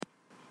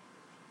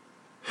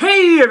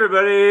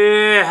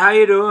Everybody, how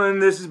you doing?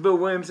 This is Bill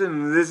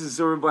Williamson. This is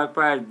Silver Black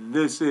Pride.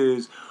 This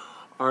is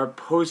our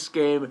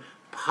post-game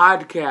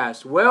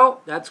podcast.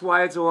 Well, that's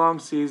why it's a long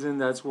season.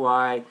 That's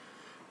why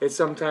it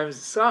sometimes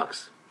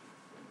sucks.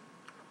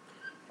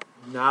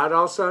 Not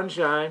all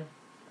sunshine.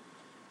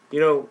 You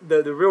know,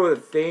 the real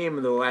theme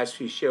of the last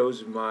few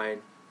shows of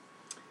mine,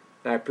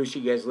 and I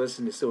appreciate you guys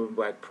listening to Silver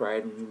Black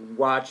Pride and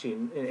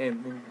watching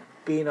and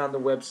being on the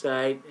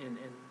website and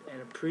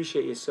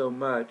appreciate you so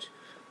much.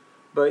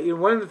 But you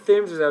know, one of the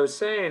themes, as I was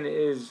saying,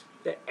 is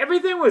that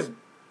everything was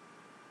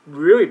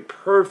really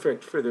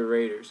perfect for the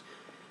Raiders.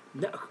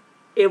 No,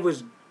 it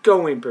was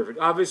going perfect.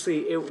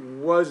 Obviously, it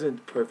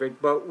wasn't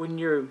perfect, but when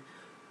you're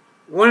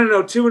 1-0,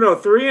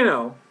 2-0,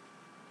 3-0,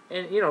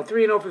 and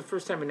 3-0 for the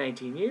first time in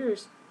 19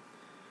 years,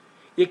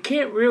 you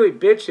can't really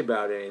bitch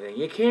about anything.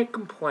 You can't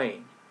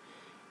complain.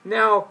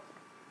 Now,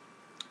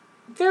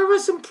 there were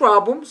some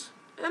problems,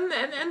 and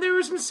there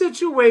were some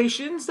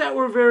situations that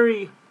were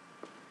very...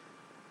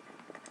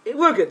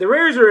 Look, the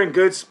Raiders are in a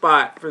good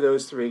spot for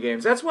those 3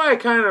 games. That's why I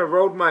kind of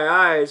rolled my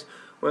eyes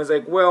when I was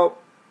like, well,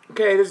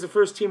 okay, this is the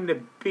first team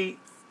to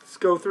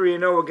go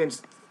 3-0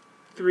 against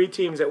 3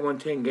 teams that won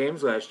 10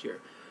 games last year.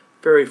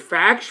 Very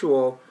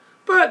factual,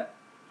 but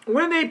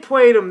when they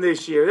played them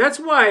this year, that's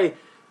why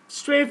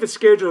strength of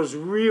schedules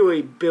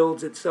really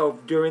builds itself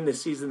during the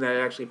season that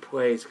it actually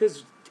plays,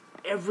 because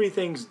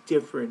everything's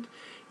different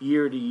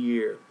year to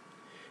year.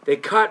 They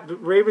caught the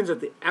Ravens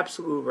at the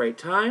absolute right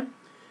time.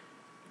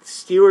 The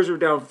Steelers were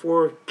down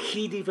 4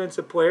 key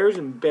defensive players,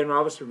 and Ben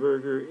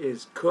Roethlisberger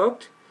is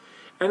cooked.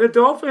 And the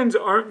Dolphins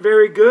aren't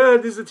very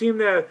good. This is a team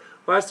that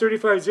lost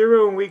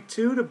 35-0 in Week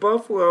 2 to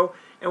Buffalo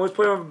and was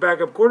playing with a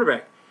backup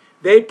quarterback.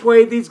 They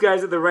played these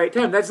guys at the right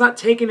time. That's not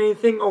taking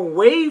anything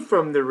away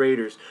from the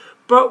Raiders.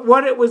 But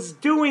what it was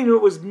doing,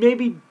 it was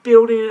maybe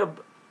building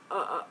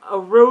a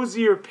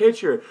rosier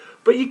picture.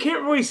 But you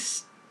can't really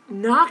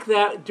knock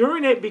that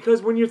during it,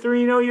 because when you're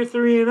 3-0, you're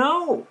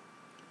 3-0.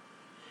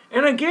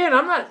 And again,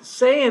 I'm not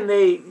saying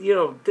they,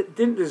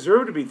 didn't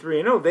deserve to be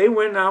 3-0. They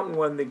went out and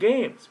won the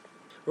games.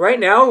 Right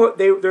now,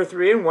 they're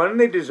 3-1, and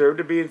they deserve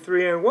to be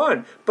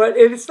 3-1. But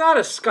it's not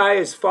a sky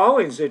is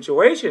falling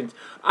situation.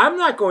 I'm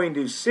not going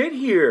to sit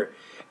here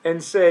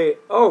and say,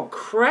 "Oh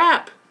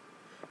crap,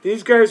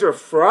 these guys are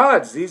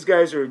frauds. These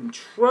guys are in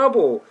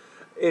trouble.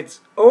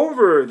 It's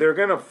over. They're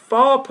going to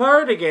fall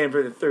apart again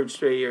for the 3rd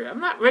straight year." I'm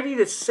not ready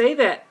to say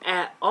that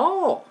at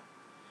all.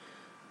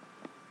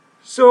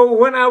 So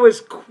when I was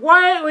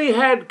quietly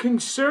had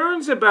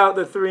concerns about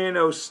the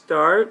 3-0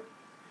 start,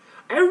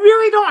 I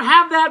really don't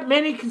have that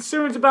many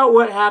concerns about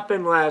what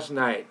happened last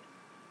night.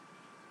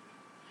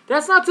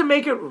 That's not to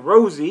make it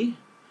rosy.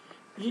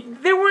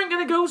 They weren't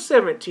going to go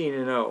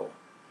 17-0.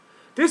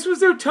 This was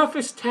their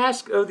toughest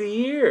task of the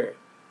year.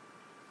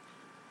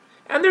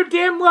 And they're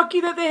damn lucky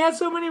that they had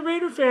so many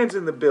Raider fans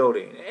in the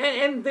building.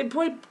 And they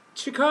played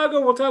Chicago.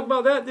 We'll talk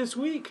about that this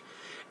week.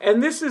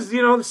 And this is, the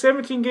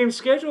 17-game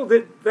schedule.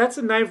 That's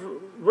a 9th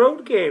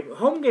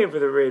home game for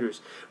the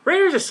Raiders.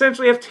 Raiders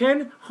essentially have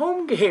 10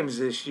 home games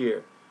this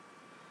year.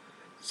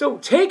 So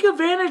take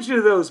advantage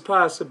of those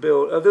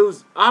possibilities, of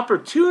those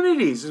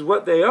opportunities is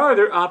what they are.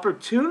 They're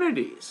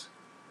opportunities.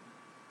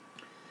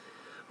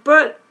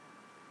 But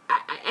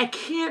I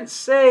can't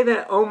say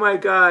that, oh my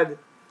God,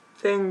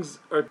 things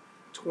are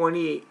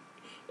 28-14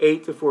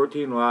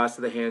 loss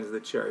to the hands of the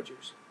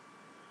Chargers.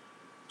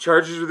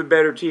 Chargers were the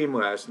better team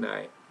last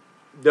night.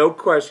 No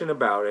question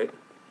about it.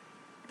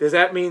 Does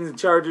that mean the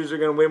Chargers are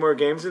going to win more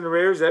games than the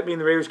Raiders? Does that mean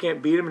the Raiders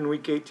can't beat them in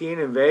Week 18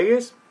 in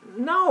Vegas?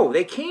 No,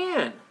 they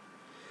can.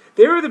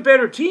 They were the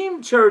better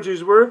team,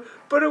 Chargers were,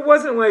 but it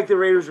wasn't like the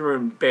Raiders were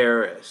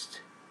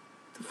embarrassed.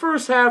 The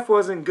first half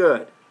wasn't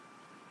good.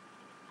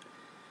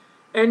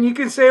 And you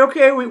can say,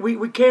 okay,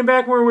 we came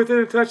back when we were within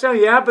a touchdown.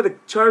 Yeah, but the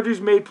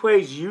Chargers made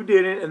plays you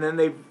didn't, and then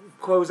they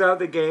close out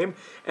the game.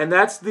 And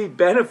that's the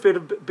benefit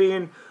of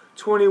being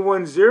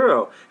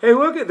 21-0. Hey,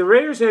 look at the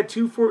Raiders had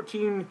 2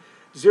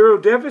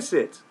 14-0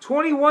 deficits.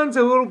 21's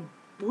a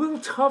little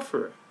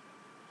tougher.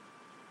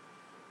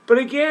 But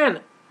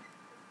again,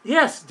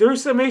 yes,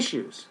 there's some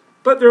issues.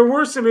 But there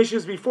were some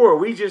issues before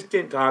we just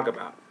didn't talk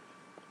about.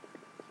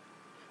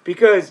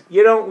 Because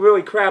you don't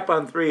really crap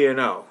on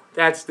 3-0.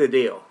 That's the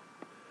deal.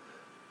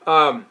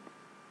 And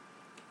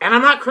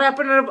I'm not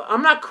crapping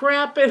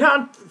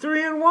on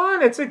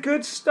 3-1. It's a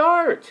good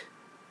start.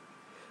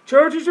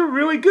 Chargers are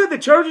really good. The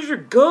Chargers are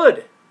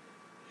good.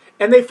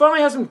 And they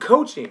finally have some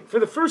coaching for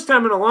the first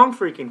time in a long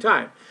freaking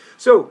time.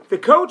 So the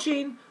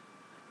coaching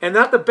and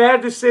not the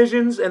bad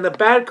decisions and the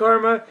bad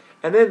karma.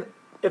 And then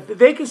if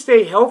they can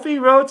stay healthy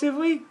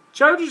relatively,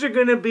 Chargers are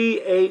going to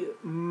be a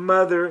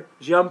mother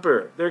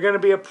jumper. They're going to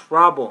be a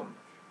problem.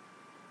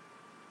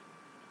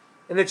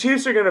 And the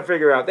Chiefs are going to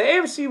figure out. The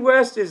AFC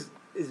West is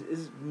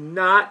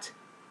not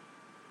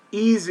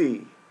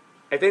easy.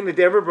 I think the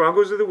Denver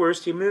Broncos are the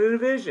worst team in the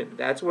division.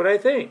 That's what I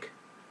think.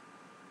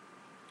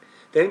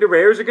 I think the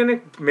Raiders are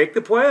going to make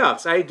the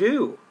playoffs. I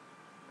do.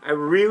 I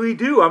really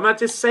do. I'm not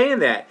just saying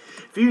that.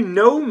 If you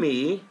know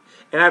me,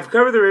 and I've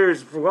covered the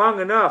Raiders for long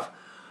enough,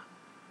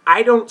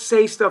 I don't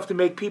say stuff to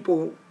make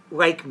people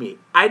like me.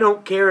 I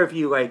don't care if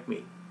you like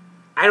me.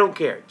 I don't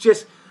care.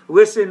 Just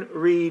listen,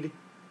 read.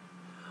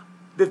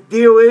 The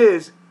deal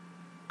is,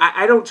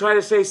 I don't try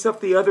to say stuff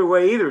the other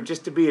way either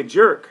just to be a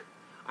jerk.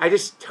 I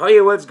just tell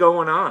you what's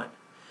going on.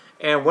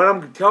 And what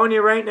I'm telling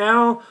you right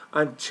now,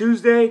 on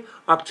Tuesday,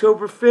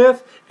 October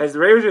 5th, as the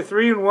Raiders are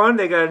 3-1,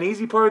 they got an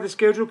easy part of the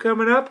schedule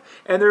coming up,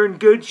 and they're in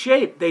good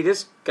shape. They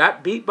just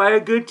got beat by a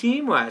good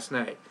team last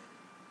night.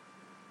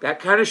 That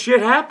kind of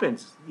shit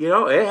happens. You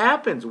know, it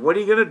happens. What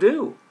are you going to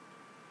do?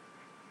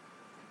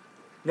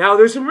 Now,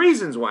 there's some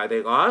reasons why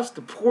they lost.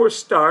 The poor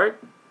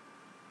start.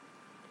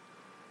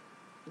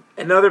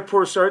 Another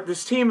poor start.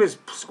 This team has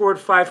scored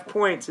 5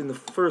 points in the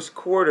first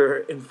quarter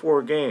in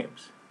 4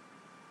 games.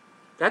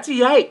 That's a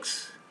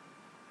yikes.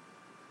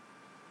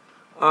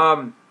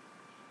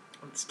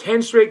 It's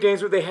 10 straight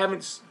games where they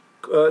haven't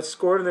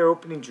scored in their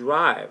opening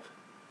drive.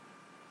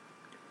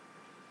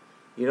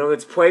 You know,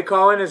 it's play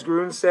calling, as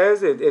Gruden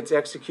says. It's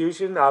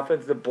execution.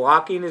 The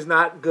blocking is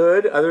not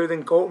good. Other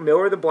than Colton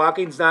Miller, the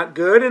blocking's not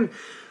good. And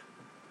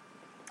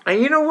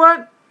you know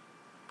what?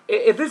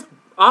 If this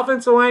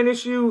offensive line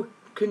issue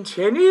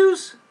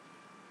continues,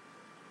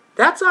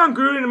 that's on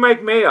Gruden and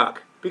Mike Mayock.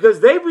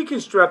 Because they've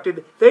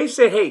reconstructed, they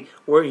said, hey,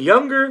 we're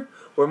younger,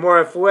 we're more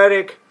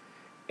athletic,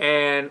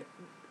 and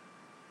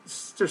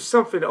there's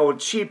something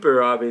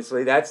cheaper,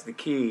 obviously. That's the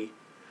key.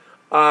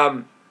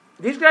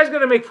 These guys got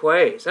to make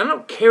plays. I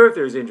don't care if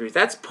there's injuries.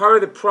 That's part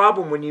of the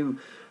problem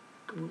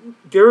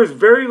there is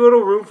very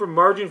little room for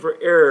margin for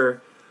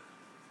error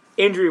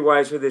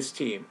injury-wise for this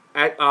team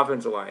at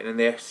offensive line. And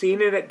they've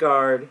seen it at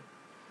guard.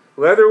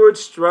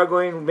 Leatherwood's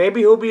struggling.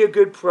 Maybe he'll be a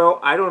good pro.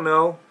 I don't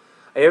know.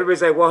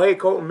 Everybody's like, well, hey,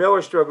 Colton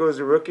Miller struggled as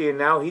a rookie, and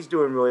now he's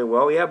doing really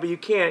well. Yeah, but you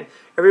can't.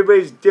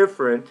 Everybody's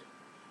different.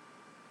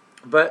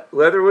 But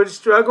Leatherwood's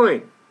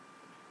struggling.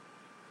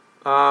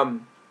 The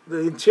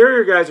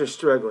interior guys are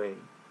struggling.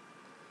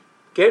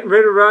 Getting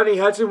rid of Rodney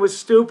Hudson was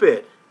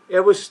stupid.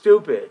 It was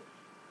stupid.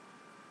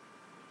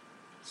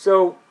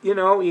 So, you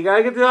know, you got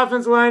to get the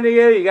offensive line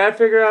together. You got to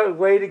figure out a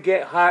way to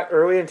get hot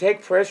early and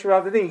take pressure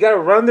off the thing. You got to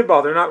run the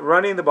ball. They're not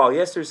running the ball.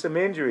 Yes, there's some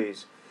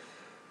injuries.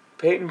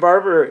 Peyton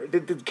Barber, the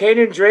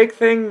Kenyon Drake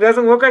thing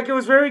doesn't look like it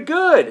was very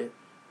good.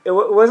 It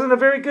wasn't a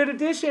very good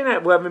addition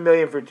at $11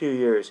 million for 2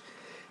 years.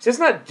 It's just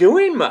not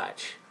doing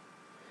much.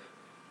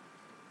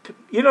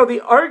 You know,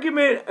 the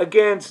argument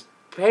against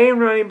paying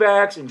running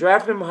backs and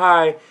drafting them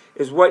high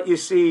is what you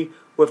see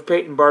with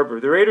Peyton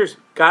Barber. The Raiders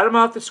got him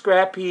out the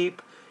scrap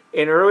heap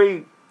in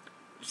early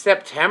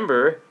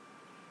September,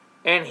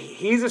 and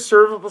he's a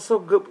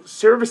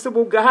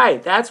serviceable guy.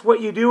 That's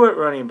what you do at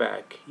running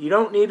back. You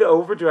don't need to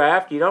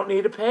overdraft. You don't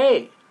need to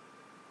pay.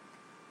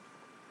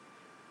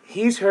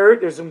 He's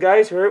hurt. There's some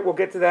guys hurt. We'll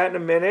get to that in a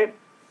minute.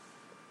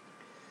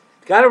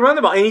 Got to run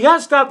the ball, and you got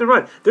to stop the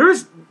run.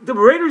 The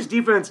Raiders'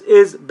 defense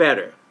is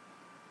better.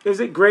 Is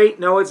it great?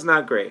 No, it's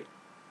not great.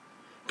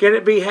 Can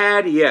it be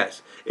had?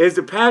 Yes. Is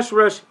the pass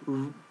rush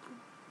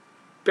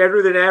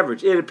better than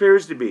average? It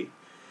appears to be.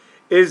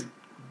 Is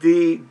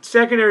the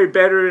secondary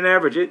better than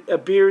average? It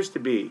appears to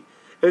be.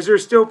 Is there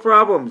still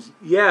problems?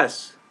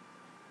 Yes.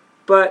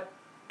 But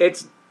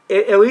at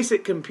least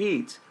it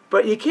competes.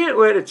 But you can't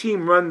let a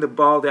team run the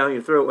ball down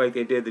your throat like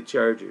they did the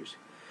Chargers.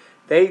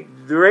 The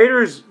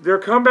Raiders, their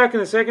comeback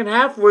in the second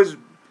half was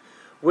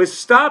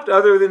stopped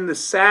other than the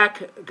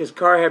sack because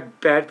Carr had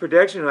bad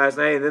protection last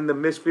night, and then the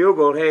missed field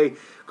goal. Hey,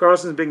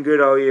 Carlson's been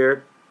good all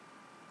year.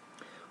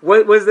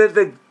 What was that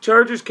the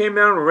Chargers came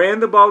down and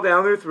ran the ball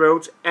down their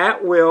throats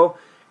at will,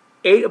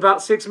 ate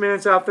about 6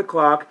 minutes off the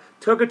clock,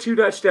 took a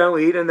 2-touchdown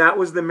lead, and that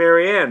was the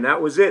Marianne.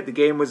 That was it. The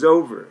game was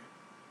over.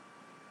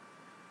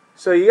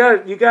 So you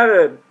got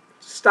to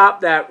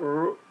stop that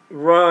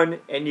run,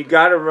 and you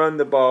got to run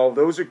the ball.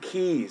 Those are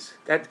keys.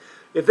 That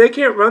if they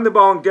can't run the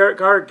ball and Derek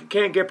Carr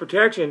can't get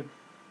protection,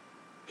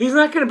 he's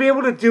not going to be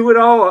able to do it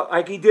all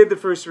like he did the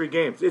first 3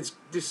 games.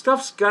 This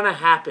stuff's going to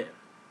happen.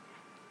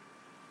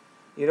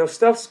 You know,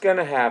 stuff's going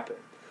to happen.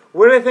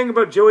 What do I think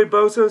about Joey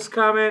Bosa's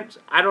comments?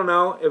 I don't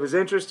know. It was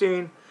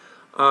interesting.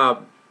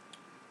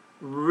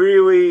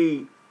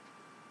 Really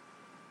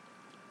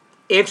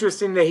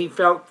interesting that he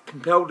felt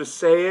compelled to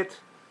say it.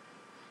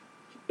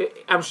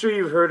 I'm sure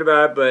you've heard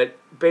about it, but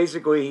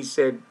basically he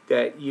said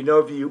that,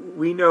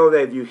 we know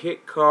that if you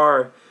hit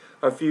Carr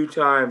a few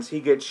times, he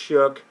gets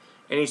shook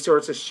and he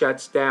sort of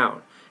shuts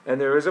down.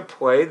 And there was a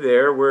play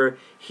there where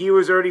he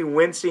was already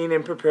wincing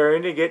and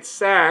preparing to get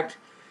sacked,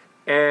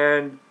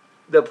 and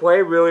the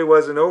play really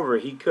wasn't over.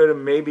 He could have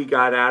maybe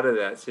got out of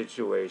that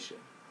situation.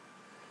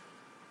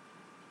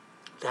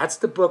 That's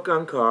the book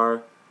on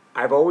Carr.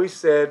 I've always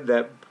said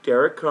that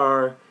Derek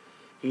Carr,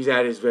 he's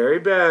at his very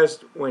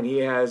best when he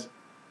has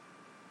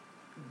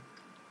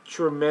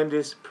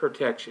tremendous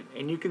protection.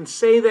 And you can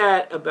say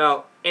that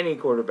about any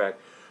quarterback,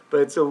 but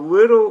it's a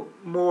little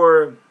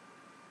more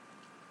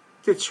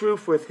the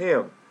truth with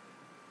him.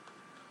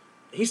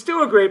 He's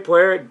still a great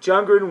player.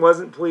 John Gruden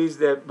wasn't pleased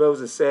that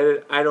Bosa said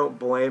it. I don't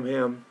blame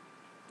him.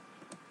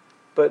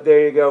 But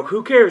there you go.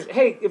 Who cares?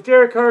 Hey, if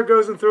Derek Carr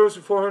goes and throws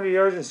for 400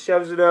 yards and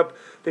shoves it up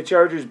the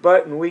Chargers'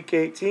 butt in Week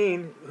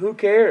 18, who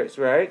cares,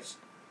 right?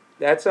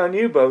 That's on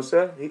you,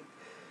 Bosa.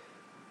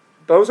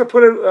 Bosa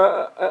put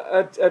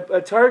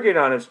a target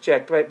on his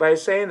check by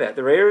saying that.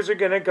 The Raiders are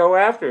going to go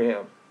after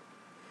him.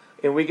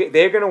 And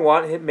they're going to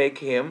want to make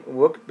him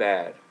look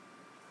bad.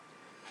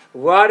 A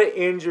lot of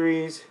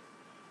injuries.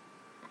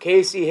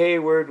 Casey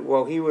Hayward,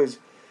 well, he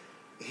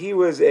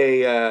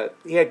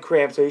had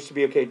cramps, so he should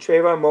be okay.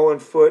 Trayvon Mullen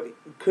foot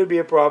could be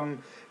a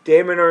problem.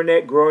 Damon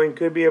Arnett groin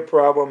could be a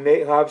problem.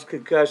 Nate Hobbs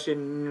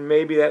concussion,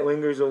 maybe that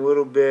lingers a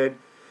little bit.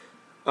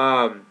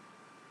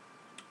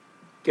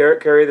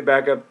 Derek Curry, the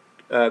backup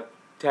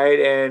tight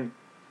end,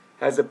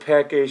 has a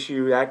pec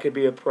issue. That could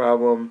be a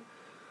problem.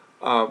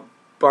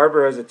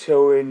 Barber has a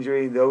toe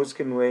injury. Those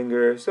can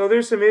linger. So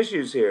there's some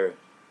issues here.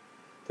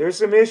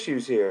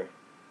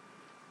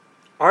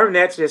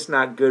 Arnett's just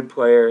not a good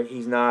player.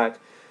 He's not.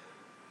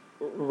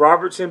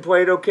 Robertson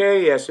played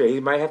okay yesterday. He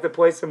might have to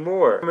play some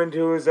more. Come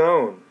into his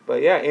own.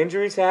 But yeah,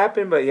 injuries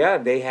happen. But yeah,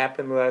 they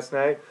happened last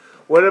night.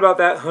 What about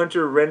that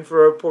Hunter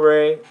Renfrow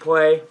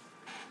play?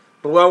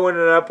 Blowing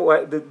it up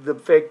like the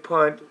fake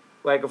punt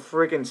like a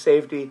freaking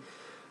safety.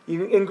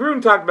 And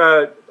Gruden talked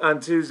about it on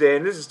Tuesday,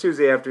 and this is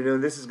Tuesday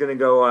afternoon. This is going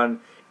to go on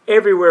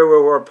everywhere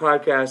where our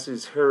podcast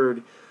is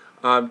heard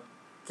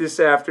this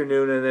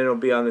afternoon, and then it'll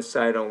be on the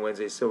site on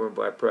Wednesday, Silver and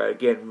Black Pride.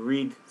 Again,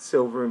 read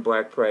Silver and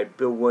Black Pride.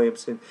 Bill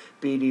Williamson,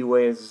 B.D.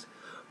 Williams,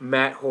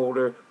 Matt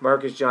Holder,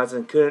 Marcus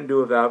Johnson. Couldn't do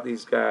without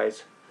these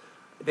guys.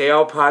 They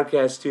all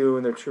podcast too,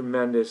 and they're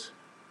tremendous.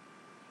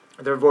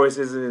 Their voice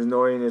isn't as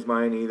annoying as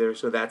mine either,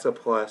 so that's a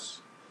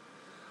plus.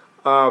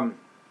 Gruden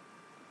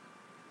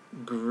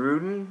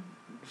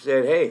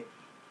said, hey,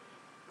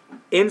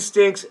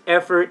 instincts,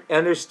 effort,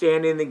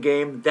 understanding the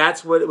game,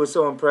 that's what was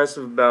so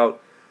impressive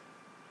about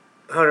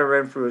Hunter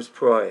Renfrow's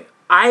play.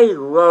 I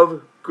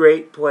love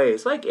great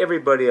plays, like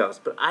everybody else,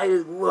 but I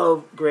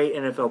love great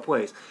NFL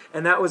plays.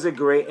 And that was a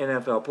great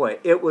NFL play.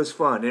 It was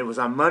fun. It was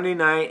on Monday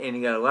night, and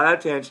he got a lot of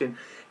attention.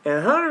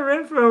 And Hunter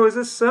Renfrow is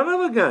a son of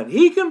a gun.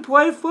 He can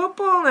play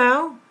football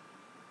now.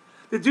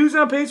 The dude's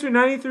on pace for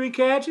 93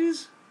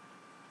 catches.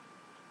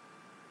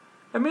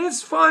 I mean,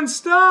 it's fun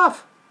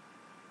stuff.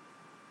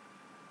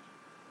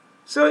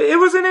 So it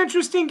was an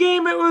interesting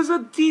game. It was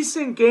a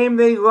decent game.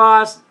 They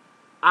lost.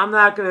 I'm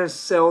not going to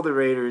sell the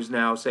Raiders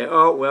now, say,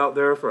 oh, well,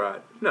 they're a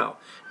fraud. No.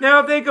 Now,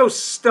 if they go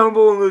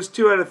stumble and lose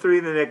 2 out of 3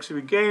 in the next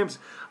 3 games,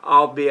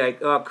 I'll be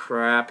like, oh,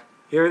 crap.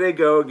 Here they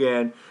go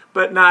again.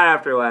 But not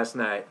after last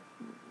night.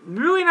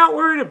 Really not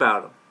worried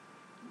about them.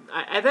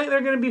 I think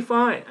they're going to be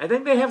fine. I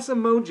think they have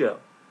some mojo.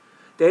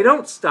 They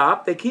don't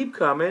stop. They keep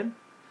coming.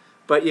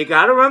 But you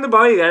got to run the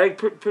ball. You got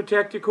to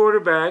protect your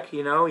quarterback.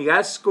 You know, you got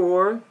to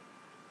score.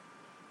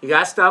 You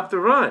got to stop the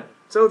run.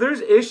 So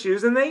there's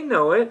issues, and they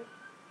know it.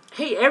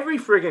 Hey, every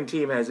friggin'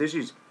 team has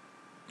issues.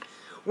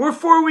 We're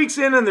 4 weeks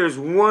in, and there's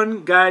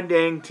one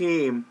goddamn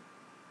team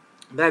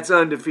that's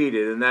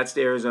undefeated, and that's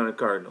the Arizona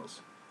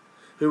Cardinals.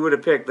 Who would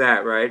have picked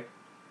that, right?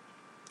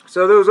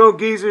 So those old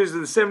geezers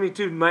of the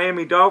 72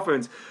 Miami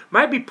Dolphins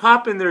might be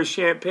popping their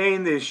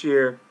champagne this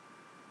year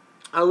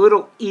a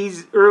little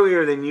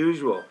earlier than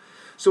usual.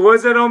 So what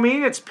does that all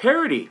mean? It's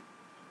parity.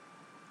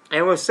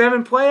 And with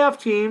 7 playoff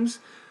teams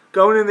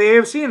going in the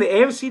AFC, and the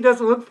AFC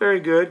doesn't look very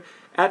good,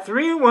 at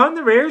 3-1,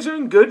 the Raiders are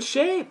in good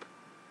shape.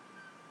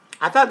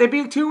 I thought they'd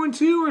be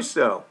 2-2 or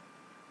so.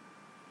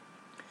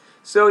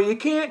 So you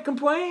can't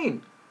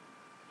complain.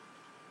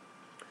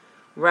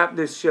 Wrap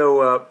this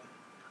show up.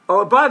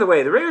 Oh, by the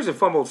way, the Raiders have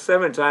fumbled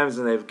 7 times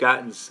and they've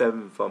gotten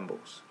 7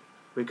 fumbles,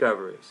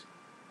 recoveries.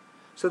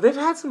 So they've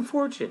had some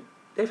fortune.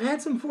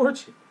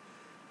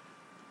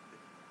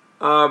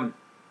 What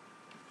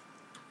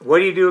do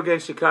you do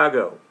against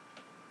Chicago?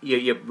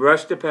 You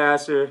rush the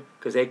passer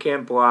because they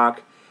can't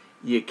block.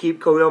 You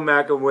keep Khalil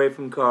Mack away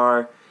from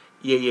Carr.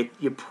 You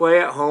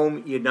play at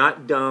home. You're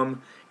not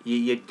dumb.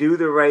 You do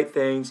the right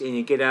things, and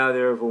you get out of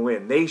there with a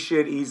win. They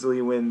should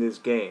easily win this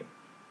game.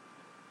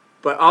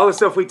 But all the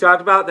stuff we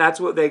talked about, that's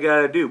what they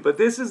got to do. But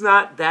this is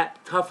not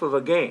that tough of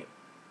a game.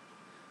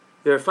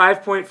 They're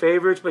 5-point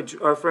favorites, but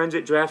our friends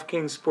at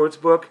DraftKings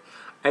Sportsbook,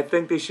 I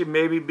think they should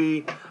maybe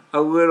be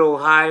a little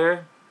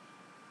higher.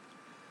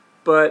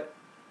 But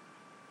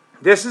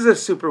this is a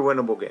super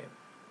winnable game.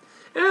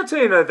 And I'll tell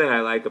you another thing I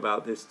like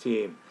about this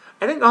team.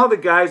 I think all the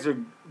guys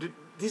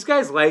these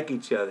guys like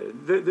each other.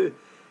 They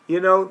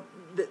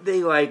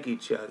like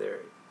each other.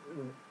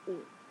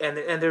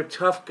 And they're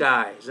tough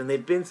guys. And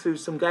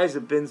some guys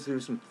have been through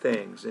some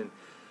things. And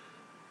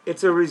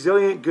it's a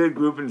resilient, good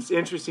group, and it's an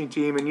interesting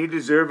team, and you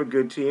deserve a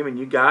good team, and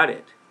you got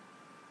it.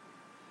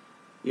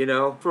 You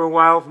know, for a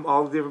while, from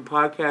all the different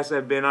podcasts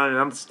I've been on, and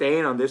I'm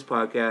staying on this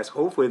podcast,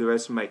 hopefully the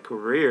rest of my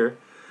career,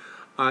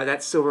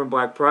 that's Silver and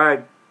Black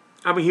Pride,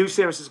 I'm a huge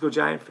San Francisco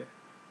Giant fan.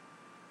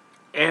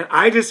 And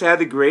I just had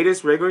the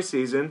greatest regular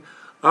season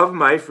of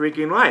my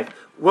freaking life.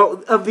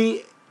 Well, of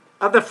the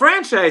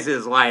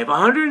franchise's life,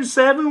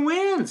 107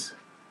 wins.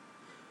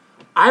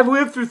 I've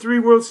lived through 3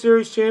 World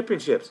Series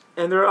championships,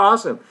 and they're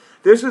awesome.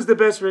 This was the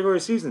best regular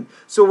season.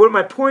 So what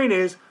my point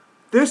is,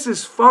 this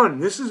is fun.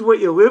 This is what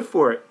you live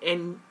for.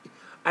 And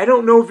I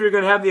don't know if you're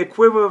going to have the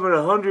equivalent of an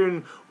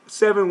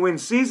 7-win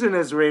season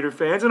as Raider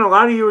fans, and a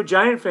lot of you are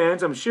Giant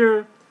fans, I'm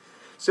sure.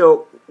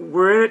 So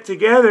we're in it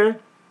together.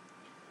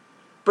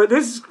 But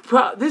this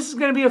is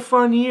going to be a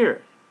fun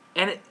year.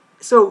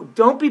 So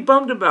don't be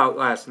bummed about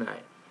last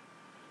night.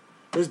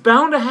 It's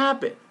bound to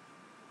happen.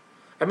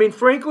 I mean,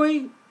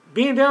 frankly,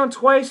 being down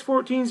twice,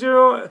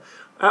 14-0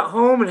 at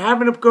home, and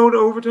having to go to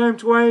overtime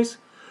twice,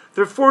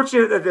 they're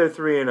fortunate that they're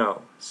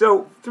 3-0.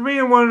 So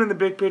 3-1 in the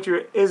big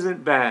picture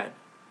isn't bad.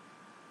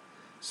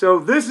 So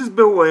this is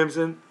Bill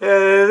Williamson.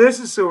 This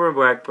is Silver and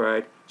Black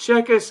Pride.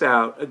 Check us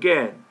out.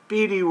 Again,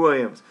 B.D.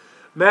 Williams,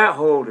 Matt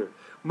Holder,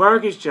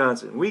 Marcus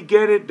Johnson. We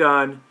get it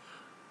done.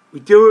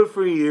 We do it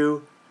for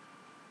you.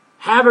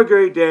 Have a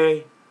great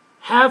day.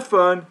 Have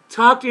fun.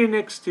 Talk to you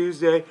next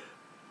Tuesday.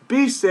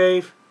 Be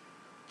safe.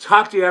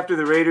 Talk to you after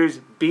the Raiders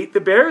beat the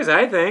Bears,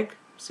 I think.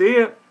 See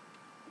ya.